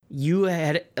you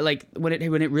had like when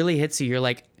it really hits you, you're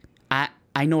like,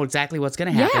 I know exactly what's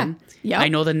gonna happen. Yeah. Yep. I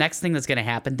know the next thing that's gonna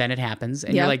happen. Then it happens,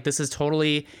 and you're Yep. like, this is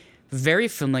totally very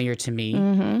familiar to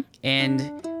me. And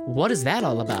what is that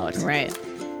all about? Right.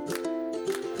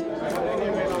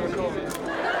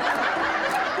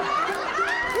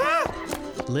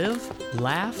 Live,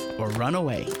 laugh, or run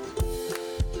away.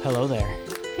 Hello there.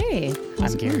 Hey.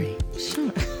 I'm Gary.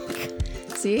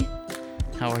 See?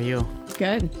 How are you?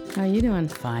 Good. How you doing?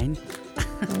 Fine.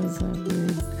 That was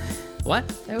weird. What?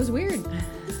 That was weird.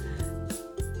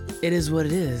 It is what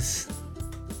it is.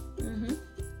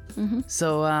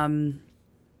 So,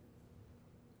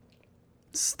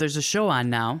 there's a show on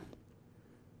now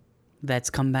that's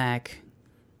come back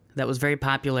that was very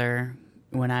popular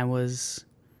when I was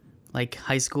like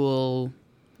high school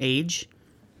age.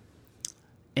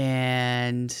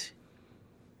 And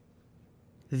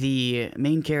the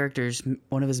main character's,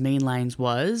 one of his main lines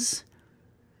was,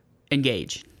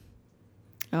 engage.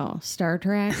 Oh, Star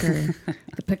Trek or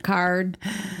the Picard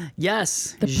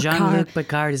Yes, The Jean-Luc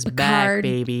Picard is back, Picard.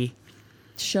 baby.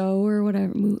 show or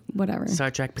whatever.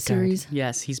 Star Trek Picard. Series.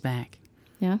 Yes, he's back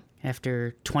Yeah.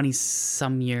 after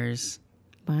 20-some years,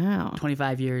 Wow.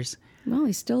 25 years. Well,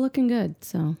 he's still looking good,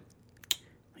 so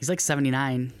He's like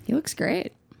 79. he looks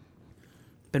great.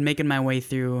 Been making my way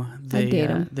through I'd date the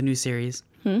him. the new series.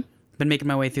 Been making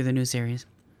my way through the new series.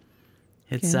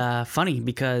 It's Okay. funny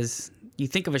because you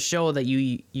think of a show that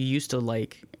you used to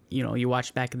like, you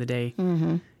watched back in the day,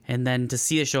 and then to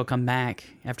see a show come back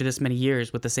after this many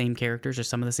years with the same characters or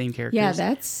some of the same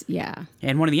characters. Yeah.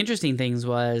 And one of the interesting things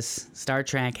was Star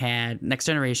Trek had Next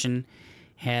Generation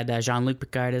had Jean-Luc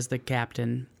Picard as the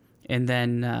captain, and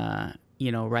then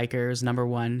Riker was number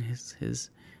one, his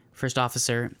first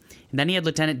officer, and then he had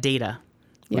Lieutenant Data,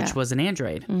 which Yeah. was an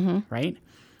android, right?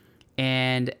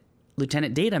 And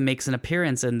Lieutenant Data makes an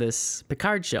appearance in this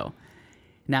Picard show.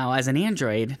 Now, as an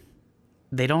android,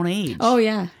 they don't age. Oh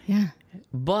yeah. Yeah.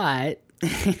 But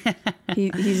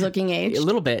He's looking aged. a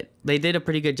little bit. They did a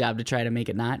pretty good job to try to make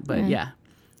it not, but yeah.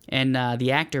 And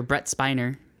the actor Brett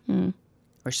Spiner,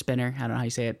 or Spinner, I don't know how you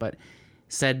say it, but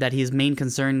said that his main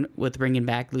concern with bringing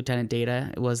back Lieutenant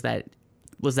Data was that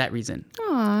reason.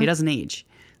 Aw. He doesn't age.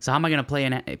 So how am I going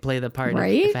to play the part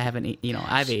Right? if I haven't,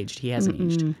 I've aged. He hasn't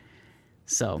aged.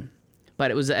 So,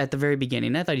 but it was at the very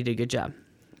beginning. I thought he did a good job.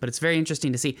 But it's very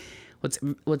interesting to see.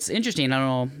 What's interesting, I don't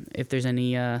know if there's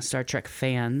any Star Trek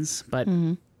fans, but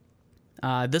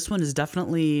this one is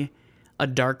definitely a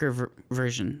darker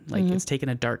version. Like it's taken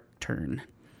a dark turn.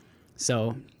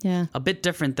 So Yeah. a bit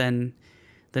different than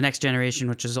the Next Generation,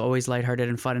 which is always lighthearted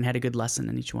and fun and had a good lesson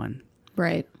in each one.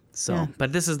 Right. So, Yeah.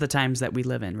 but this is the times that we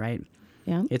live in, right?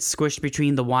 Yeah. It's squished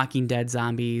between The Walking Dead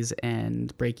zombies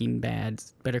and Breaking Bad,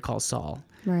 Better Call Saul.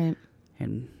 Right.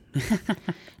 And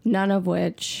None of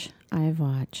which I've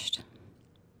watched.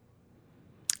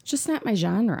 Just not my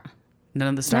genre. none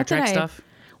of the Star Not that Trek I- stuff.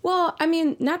 Well, I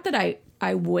mean, not that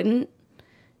I wouldn't,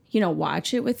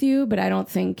 watch it with you, but I don't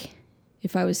think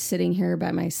if I was sitting here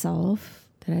by myself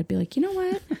that I'd be like, you know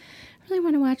what? I really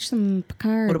want to watch some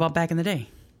Picard. What about back in the day?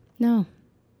 No.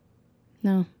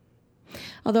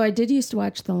 Although I did used to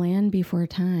watch The Land Before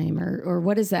Time, or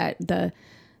what is that?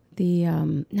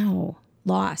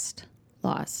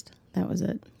 Lost. That was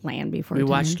it. Land Before We Time.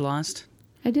 watched Lost.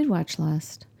 I did watch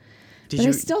Lost. Did But you?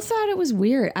 I still thought it was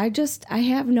weird. I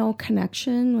have no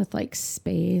connection with like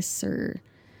space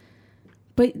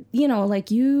but like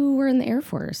you were in the Air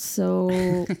Force.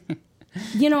 So,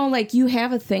 like you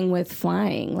have a thing with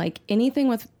flying, like anything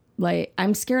with like,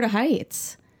 I'm scared of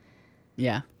heights.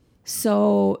 Yeah.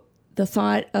 So the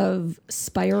thought of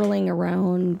spiraling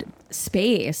around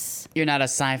space, You're not a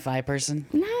sci-fi person.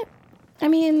 no,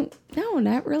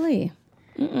 not really.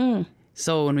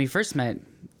 So when we first met,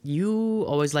 you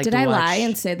always liked Did to I watch... lie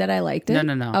and say that I liked it?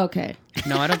 No. Okay.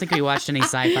 No, I don't think we watched any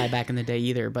sci-fi back in the day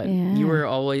either, but Yeah.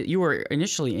 you were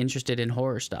initially interested in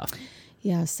horror stuff.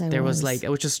 Yes, There was like,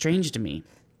 which is strange to me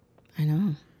I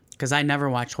know. because I never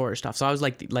watched horror stuff. So I was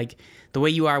like the way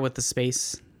you are with the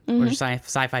space or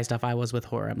sci-fi stuff, I was with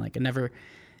horror. I'm like, it never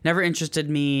interested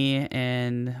me.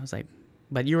 And I was like,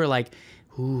 but you were like,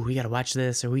 ooh, we got to watch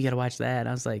this or we got to watch that.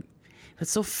 I was like,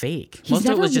 that's so fake. He's Most of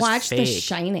never it was just watched fake. The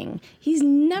Shining. He's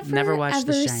never watched ever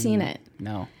The Shining. seen it.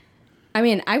 No. I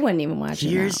mean, I wouldn't even watch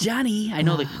Here's it now. Johnny. I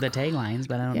know the taglines,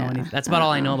 but I don't know Yeah. any. That's about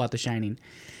all I know about The Shining.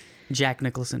 Jack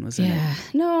Nicholson was in it. Yeah.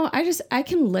 No, I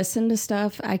can listen to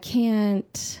stuff. I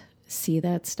can't see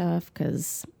that stuff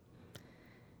because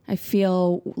I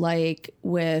feel like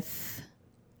with,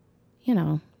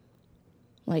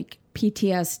 like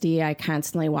PTSD, I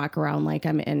constantly walk around like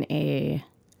I'm in a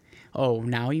Oh,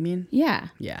 now you mean? Yeah.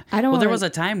 Yeah. I don't Well, there like- was a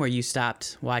time where you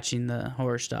stopped watching the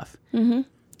horror stuff. Mm-hmm.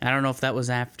 I don't know if that was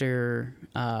after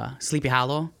Sleepy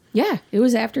Hollow. Yeah, it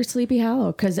was after Sleepy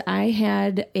Hollow because I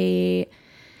had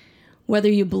whether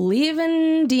you believe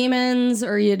in demons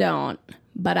or you don't,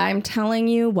 but I'm telling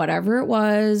you, whatever it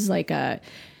was, like a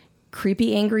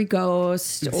creepy angry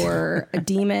ghost or a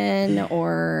demon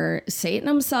or Satan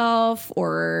himself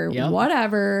or Yep.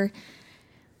 whatever,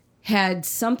 had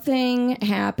something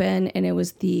happen, and it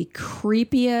was the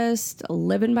creepiest.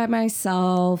 Living by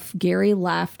myself. Gary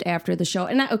left after the show,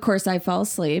 and of course I fell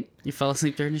asleep. You fell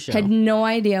asleep during the show. Had no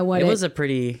idea what it was a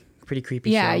pretty creepy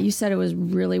yeah, show. you said it was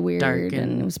really weird Dark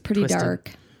and it was pretty twisted.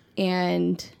 dark.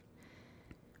 And,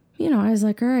 I was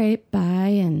like, all right, bye.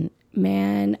 And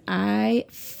man, I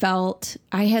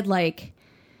had like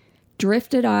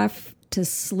drifted off to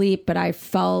sleep, but I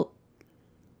felt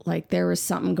like there was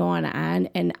something going on.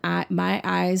 And my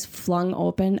eyes flung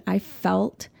open. I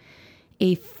felt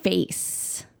a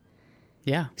face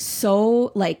Yeah.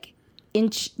 so like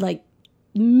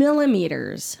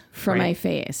millimeters from Right. my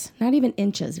face. Not even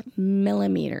inches,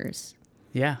 millimeters.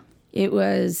 Yeah. It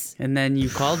was. And then you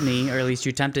called me, or at least you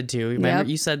attempted to. Remember, Yep.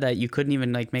 you said that you couldn't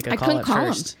even like make a I call couldn't at call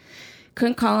first.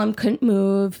 Couldn't call him, couldn't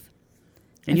move.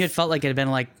 And you had felt like it had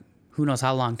been like who knows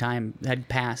how long time had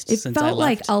passed It since I felt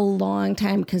left. like a long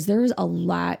time because there was a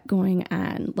lot going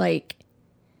on. Like,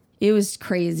 it was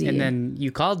crazy. And then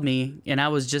you called me, and I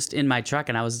was just in my truck,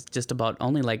 and I was just about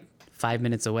only like 5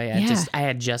 minutes away. Yeah. I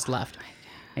had just left,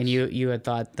 and you had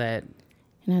thought that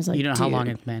And I was like, you don't know how long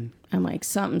 "Dude," it's been, I'm like,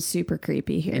 something's super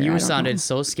creepy here. and you I don't sounded know.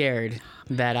 so scared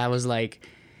that I was like,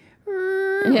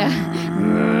 Yeah.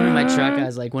 in my truck. I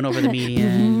was like, went over the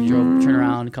median, turn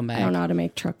around, come I don't back. know how to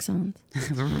make truck sounds.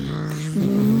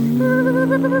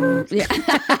 Yeah.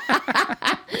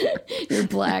 Your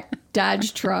black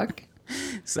Dodge truck.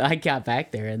 So I got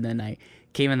back there, and then I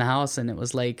came in the house, and it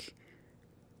was like,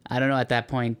 I don't know. At that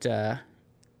point,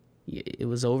 it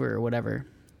was over or whatever.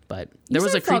 But there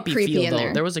was said a it felt creepy creepy feel, in though.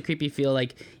 there. There was a creepy feel,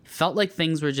 like felt like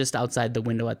things were just outside the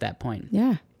window at that point.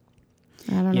 Yeah.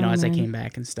 I don't know. As I man. came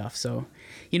back and stuff. So,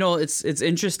 it's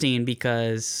interesting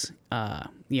because,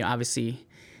 obviously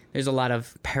there's a lot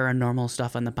of paranormal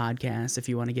stuff on the podcast if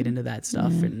you want to get into that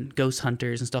stuff and ghost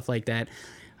hunters and stuff like that.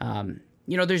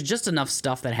 There's just enough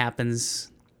stuff that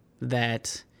happens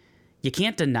that you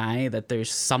can't deny that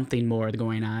there's something more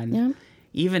going on. Yeah.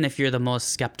 Even if you're the most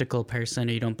skeptical person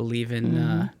or you don't believe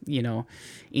in,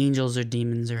 angels or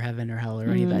demons or heaven or hell or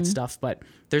any of that stuff, but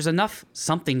there's enough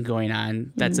something going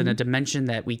on that's in a dimension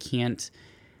that we can't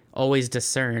always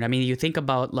discern. I mean, you think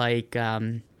about like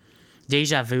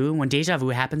deja vu. When deja vu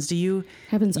happens to you,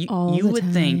 Happens all you the would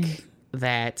time. think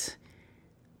that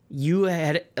you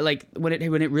had like when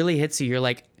it really hits you, you're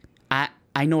like,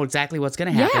 I know exactly what's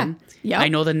gonna happen. Yep. I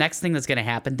know the next thing that's gonna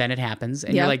happen. Then it happens,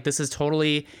 and you're Yep. like, this is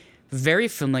totally very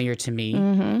familiar to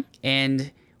me.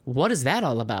 And what is that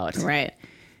all about? Right.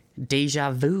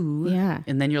 Deja vu. Yeah.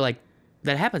 And then you're like,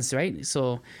 that happens, right?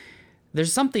 So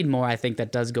there's something more I think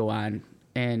that does go on,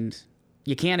 and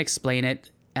you can't explain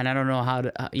it. And I don't know how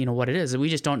to, what it is. We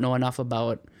just don't know enough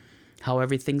about how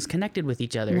everything's connected with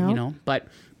each other, Nope. But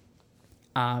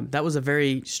that was a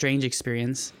very strange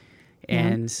experience,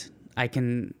 and I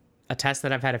can attest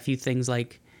that I've had a few things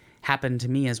like happen to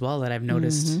me as well that I've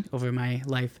noticed over my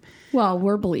life. Well,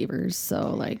 we're believers,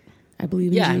 so like I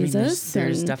believe in Yeah, Jesus. I mean,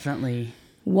 there's and definitely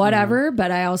whatever, but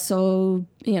I also,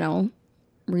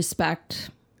 respect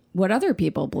what other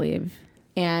people believe.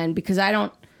 And because I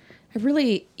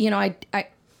really,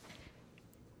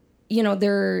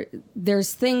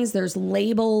 there's things, there's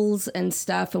labels and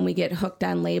stuff, and we get hooked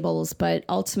on labels, but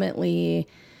ultimately,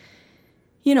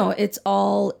 it's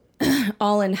all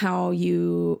in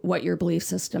what your belief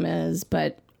system is.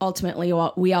 But ultimately,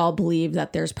 we all believe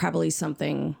that there's probably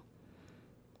something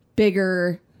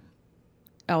bigger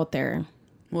out there.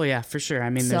 Well, yeah, for sure. I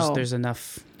mean, So- there's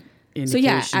enough So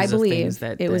indications yeah, I of believe things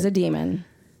that it was a demon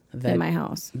that in my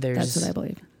house. That's there's- what I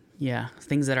believe. yeah,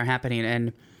 things that are happening.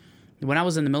 And when I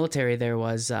was in the military, there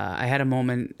was I had a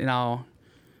moment,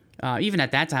 even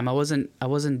at that time, I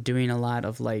wasn't doing a lot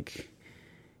of like,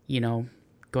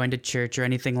 going to church or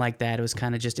anything like that. It was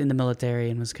kind of just in the military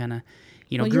and was kind of,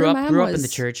 Well, grew your up mom in the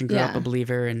was- church and grew up yeah. a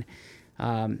believer and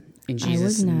in Jesus.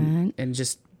 was not. And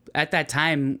just at that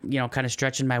time, kind of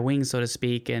stretching my wings, so to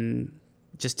speak, and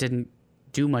just didn't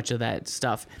do much of that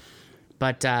stuff.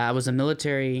 But I was a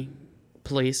military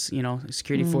police,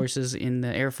 security forces in the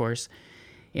Air Force.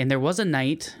 And there was a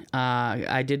night,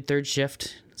 I did third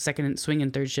shift, second swing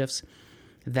and third shifts,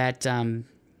 that,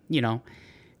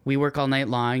 we work all night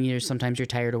long. Sometimes you're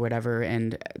tired or whatever.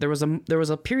 And there was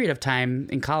a period of time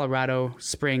in Colorado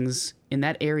Springs, in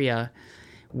that area,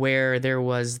 where there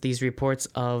was these reports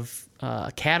of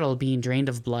cattle being drained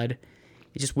of blood.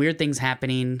 Just weird things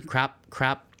happening. Crop.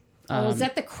 Was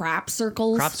that the crop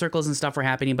circles? Crop circles and stuff were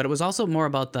happening, but it was also more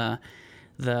about the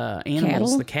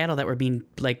animals, the cattle that were being,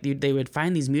 like, they would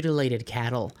find these mutilated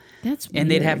cattle. That's weird.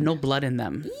 And they'd have no blood in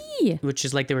them, Eee. which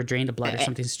is like they were drained of blood or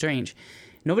something strange.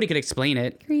 Nobody could explain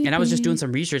it. Creepy. And I was just doing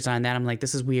some research on that. I'm like,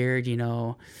 this is weird,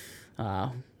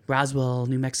 Roswell,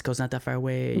 New Mexico's not that far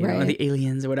away, Right. The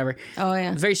aliens or whatever. Oh,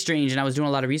 yeah. Very strange. And I was doing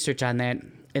a lot of research on that.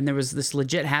 And there was this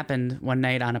legit happened one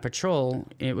night on a patrol.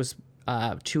 It was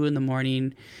 2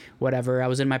 a.m, whatever. I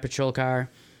was in my patrol car.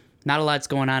 Not a lot's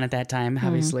going on at that time,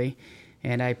 obviously.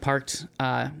 And I parked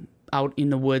out in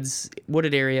the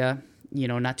wooded area,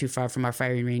 not too far from our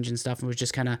firing range and stuff, and was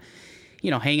just kind of,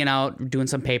 hanging out, doing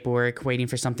some paperwork, waiting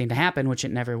for something to happen, which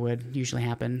it never would usually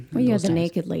happen. Well, you're the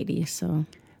naked lady, so.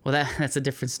 Well, that's a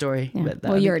different story. Yeah. But,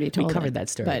 Well, you already told we covered it, that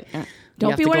story. But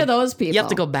don't be one of those people. You have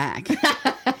to go back,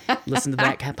 listen to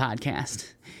that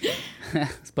podcast.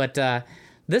 But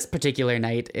this particular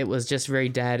night, it was just very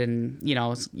dead, and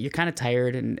you're kind of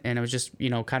tired, and I was just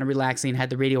kind of relaxing. Had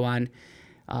the radio on,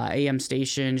 AM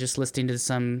station, just listening to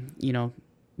some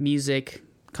music,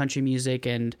 country music,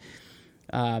 and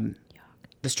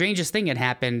the strangest thing had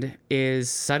happened is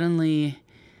suddenly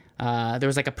there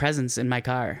was like a presence in my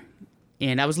car.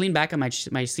 And I was leaned back on my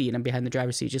seat, and I'm behind the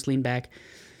driver's seat, just leaned back.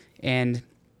 And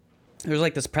there was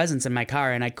like this presence in my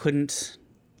car, and I couldn't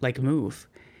like move.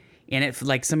 And it,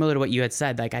 like, similar to what you had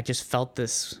said, like, I just felt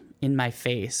this in my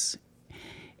face.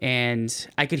 And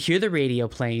I could hear the radio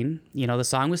playing, the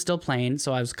song was still playing.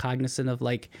 So I was cognizant of,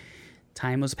 like,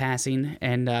 time was passing.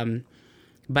 And,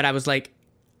 but I was like,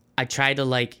 I tried to,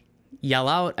 like, yell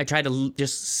out. I tried to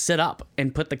just sit up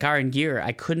and put the car in gear.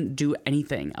 I couldn't do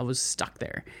anything. I was stuck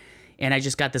there. And I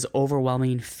just got this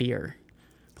overwhelming fear.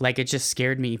 Like, it just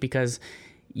scared me because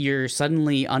you're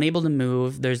suddenly unable to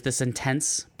move. There's this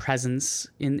intense presence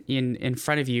in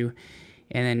front of you.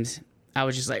 And I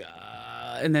was just like,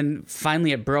 and then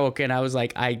finally it broke. And I was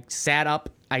like, I sat up,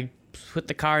 I put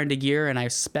the car into gear, and I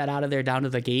sped out of there down to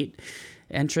the gate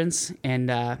entrance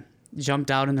and jumped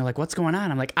out. And they're like, what's going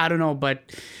on? I'm like, I don't know, but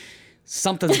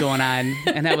something's going on.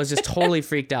 And that was just totally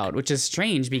freaked out, which is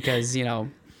strange because,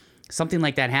 something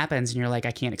like that happens and you're like,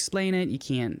 I can't explain it. You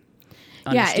can't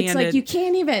understand it. Yeah, it's like you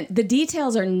can't even, the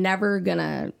details are never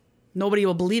gonna. Nobody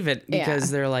will believe it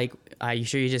because they're like, are you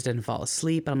sure you just didn't fall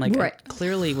asleep? I'm like, right. I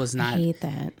clearly was not I hate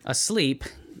that. asleep.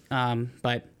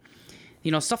 But,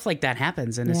 stuff like that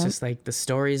happens. And it's just like the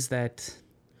stories that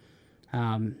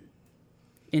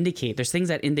indicate, there's things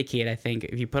that indicate, I think,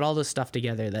 if you put all this stuff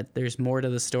together, that there's more to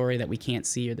the story that we can't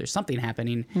see, or there's something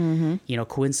happening,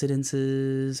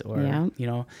 coincidences, or,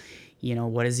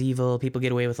 what is evil? People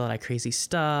get away with a lot of crazy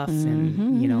stuff,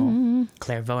 and,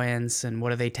 clairvoyance, and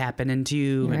what are they tapping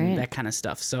into, and that kind of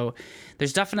stuff. So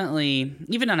there's definitely,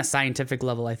 even on a scientific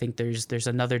level, I think there's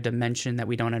another dimension that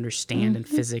we don't understand in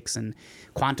physics and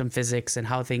quantum physics and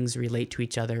how things relate to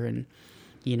each other. And,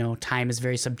 time is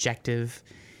very subjective.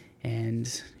 And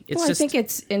it's I think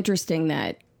it's interesting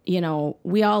that,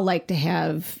 we all like to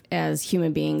have, as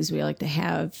human beings, we like to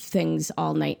have things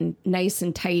all nice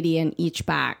and tidy in each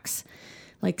box.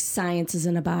 Like science is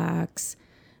in a box,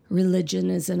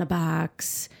 religion is in a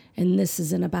box, and this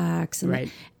is in a box. And,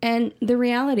 right. And the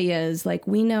reality is, like,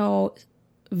 we know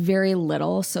very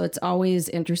little. So it's always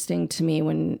interesting to me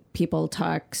when people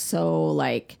talk so,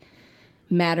 like,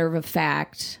 matter of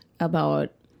fact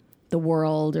about the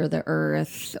world or the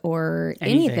earth or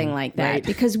anything like that, right.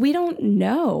 Because we don't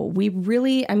know. We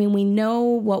really, we know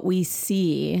what we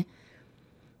see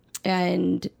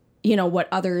and, what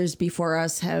others before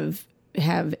us have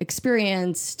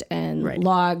experienced and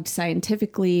logged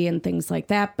scientifically and things like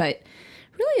that. But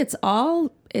really it's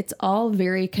all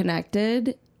very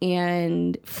connected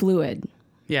and fluid.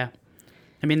 Yeah.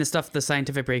 The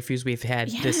scientific breakthroughs we've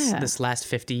had this last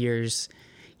 50 years,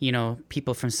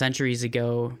 people from centuries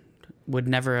ago would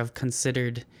never have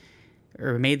considered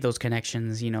or made those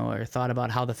connections, or thought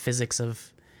about how the physics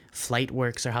of flight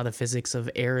works or how the physics of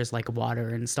air is like water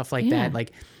and stuff like that.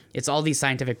 Like, it's all these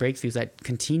scientific breakthroughs that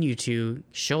continue to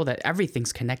show that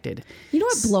everything's connected. You know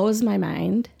what blows my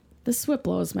mind? This is what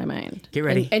blows my mind. Get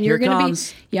ready. And you're going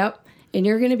to be, and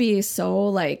you're going to be so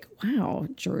like, wow,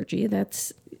 Georgie,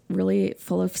 that's really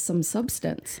full of some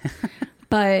substance.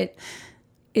 But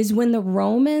is when the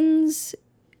Romans,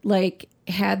 like,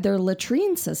 had their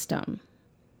latrine system.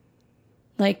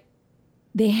 Like,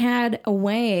 they had a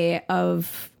way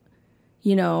of,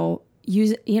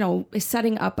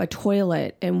 setting up a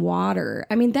toilet and water.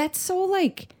 I mean, that's so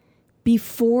like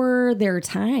before their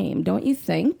time, don't you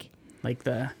think? Like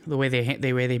the way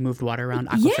they moved water around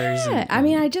aquifers. Yeah, I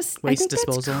mean, I think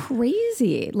disposal. That's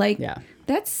crazy. Like,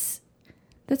 that's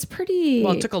pretty.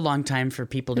 Well, it took a long time for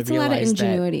people to a lot of realize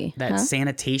ingenuity, that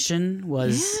sanitation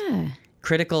was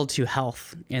critical to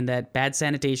health, and that bad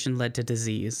sanitation led to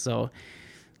disease. So,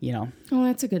 Oh,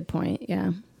 that's a good point.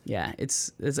 Yeah. Yeah,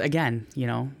 it's again,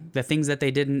 the things that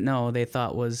they didn't know, they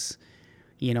thought was,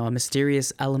 a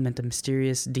mysterious element, a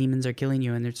mysterious demons are killing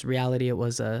you, and it's reality. It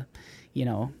was a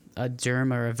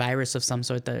germ or a virus of some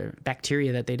sort, the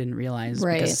bacteria that they didn't realize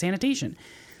because of sanitation.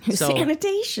 So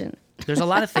sanitation. There's a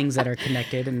lot of things that are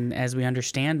connected, and as we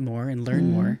understand more and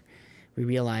learn more, we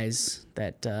realize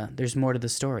that there's more to the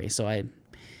story. So I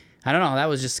don't know. That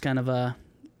was just kind of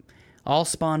all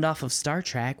spawned off of Star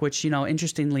Trek, which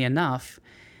interestingly enough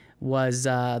was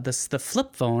the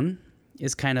flip phone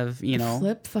is kind of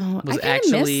flip phone. Was I kind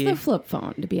of miss the flip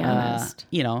phone, to be honest.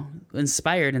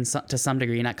 Inspired to some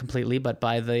degree, not completely, but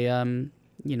by the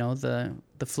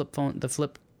the flip phone, the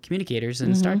flip communicators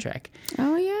in Star Trek.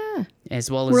 Oh yeah. As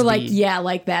well as we're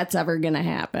like that's ever gonna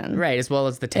happen, right? As well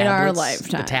as the tablets, in our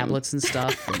lifetime, the tablets and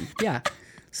stuff. And,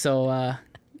 so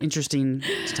interesting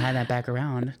to tie that back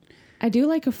around. I do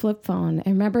like a flip phone. I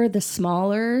remember the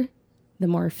smaller, the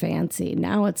more fancy.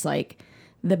 Now it's like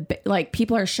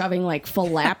people are shoving like full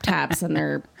laptops in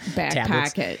their back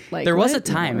pocket. Like, there was a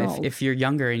time, if you're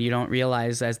younger and you don't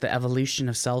realize, as the evolution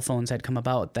of cell phones had come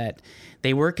about, that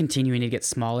they were continuing to get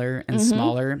smaller and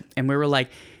smaller, and we were like,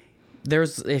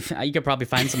 if you could probably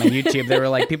find some on YouTube, there were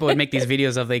like people would make these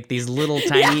videos of like these little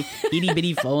tiny itty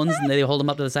bitty phones, and they hold them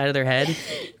up to the side of their head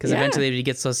because eventually they would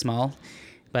get so small.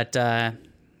 But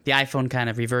the iPhone kind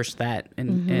of reversed that,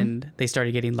 and they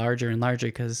started getting larger and larger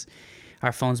because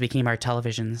our phones became our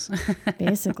televisions.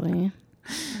 Basically.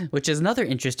 Which is another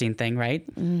interesting thing, right?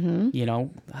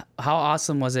 How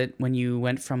awesome was it when you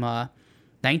went from a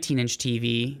 19-inch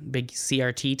TV, big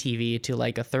CRT TV, to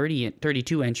like a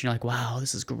 32-inch, and you're like, wow,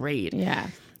 this is great. Yeah.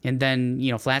 And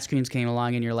then, flat screens came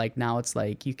along, and you're like, now it's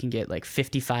like you can get like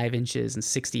 55 inches and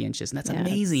 60 inches, and that's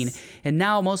amazing. And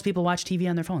now most people watch TV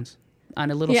on their phones on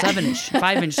a little 7-inch,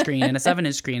 5-inch screen and a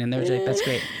 7-inch screen, and they're like, that's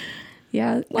great.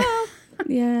 Yeah. Well,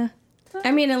 yeah.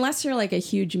 I mean, unless you're like a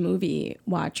huge movie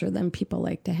watcher, then people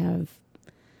like to have,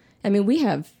 we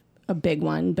have a big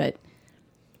one, but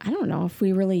I don't know if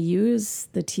we really use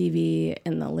the TV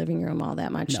in the living room all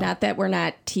that much. No. Not that we're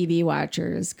not TV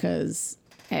watchers, because,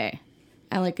 hey,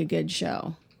 I like a good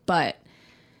show, but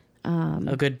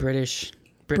a good British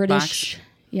BritBox.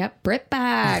 Yep,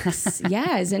 BritBox.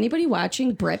 Yeah, is anybody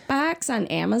watching BritBox on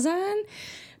Amazon?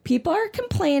 People are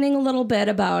complaining a little bit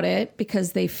about it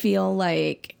because they feel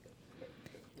like,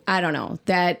 I don't know,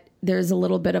 that there's a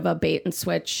little bit of a bait and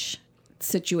switch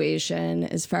situation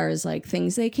as far as like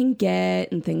things they can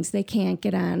get and things they can't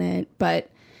get on it. But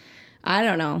I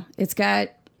don't know.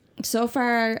 So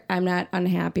far, I'm not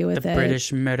unhappy with it. The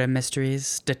British murder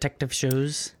mysteries, detective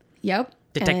shows. Yep.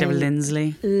 Detective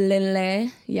Lindley.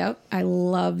 Yep. I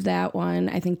love that one.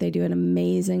 I think they do an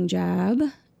amazing job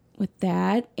with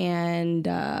that. And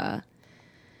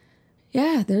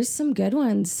there's some good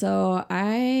ones. So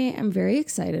I am very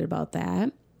excited about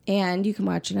that. And you can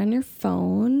watch it on your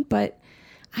phone. But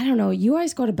I don't know. You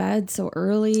always go to bed so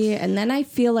early. And then I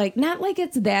feel like, not like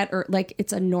it's like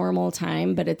it's a normal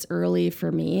time, but it's early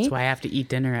for me. That's why I have to eat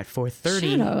dinner at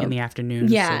 4:30 in the afternoon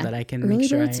so that I can make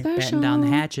sure I batten down the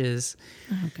hatches.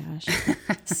 Oh, gosh.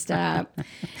 Stop.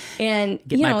 And,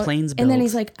 get my planes built. And then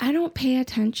he's like, I don't pay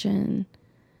attention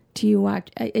to you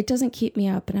watch. It doesn't keep me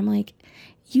up. And I'm like,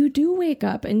 you do wake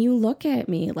up and you look at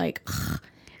me like, ugh.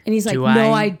 And he's like,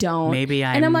 no, I don't.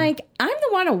 And I'm like, I'm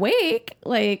the one awake.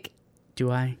 Like, do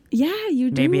I? Yeah,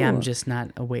 you do. Maybe I'm just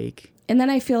not awake. And then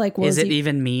I feel like, is it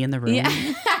even me in the room?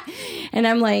 Yeah. And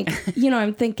I'm like,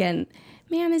 I'm thinking,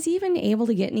 man, is he even able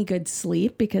to get any good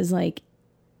sleep? Because like,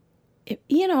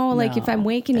 if I'm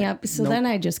waking up, then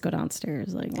I just go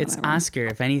downstairs. Like, it's Oscar,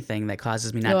 if anything, that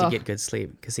causes me not to get good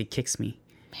sleep, because he kicks me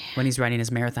when he's running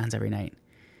his marathons every night.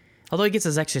 Although he gets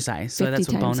his exercise, so that's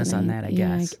a bonus on that, I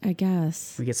guess. I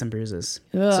guess. We get some bruises.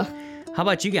 So, how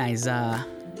about you guys?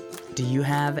 Do you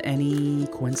have any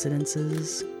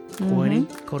coincidences?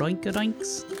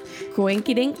 Coincidinks?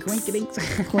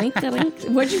 Coinkydinks.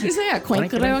 What'd you say?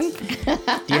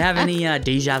 Coinkydink? Do you have any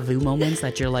deja vu moments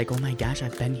that you're like, oh my gosh,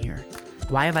 I've been here?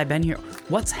 Why have I been here?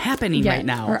 What's happening right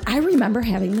now? Or I remember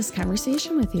having this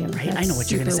conversation with you. Right? I know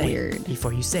what you're going to say weird.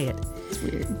 Before you say it. It's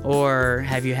weird. Or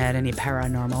have you had any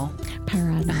paranormal?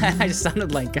 I just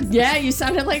sounded like... Yeah, you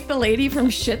sounded like the lady from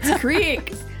Schitt's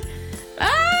Creek.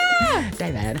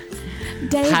 David.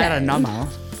 David. Paranormal.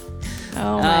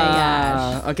 Oh my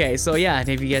gosh. Okay, so yeah,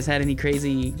 if you guys had any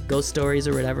crazy ghost stories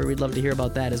or whatever, we'd love to hear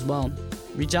about that as well.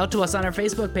 Reach out to us on our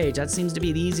Facebook page. That seems to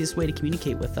be the easiest way to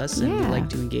communicate with us, and we'd like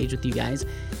to engage with you guys.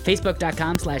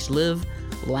 Facebook.com/live,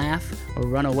 laugh, or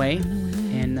run away.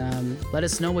 And let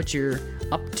us know what you're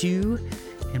up to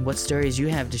and what stories you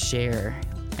have to share.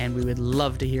 And we would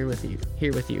love to hear with you.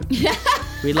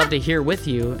 We'd love to hear with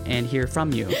you and hear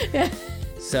from you.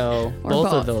 So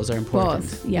both of those are important.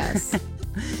 Both, yes.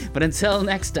 But until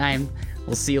next time,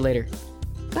 we'll see you later.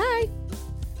 Bye.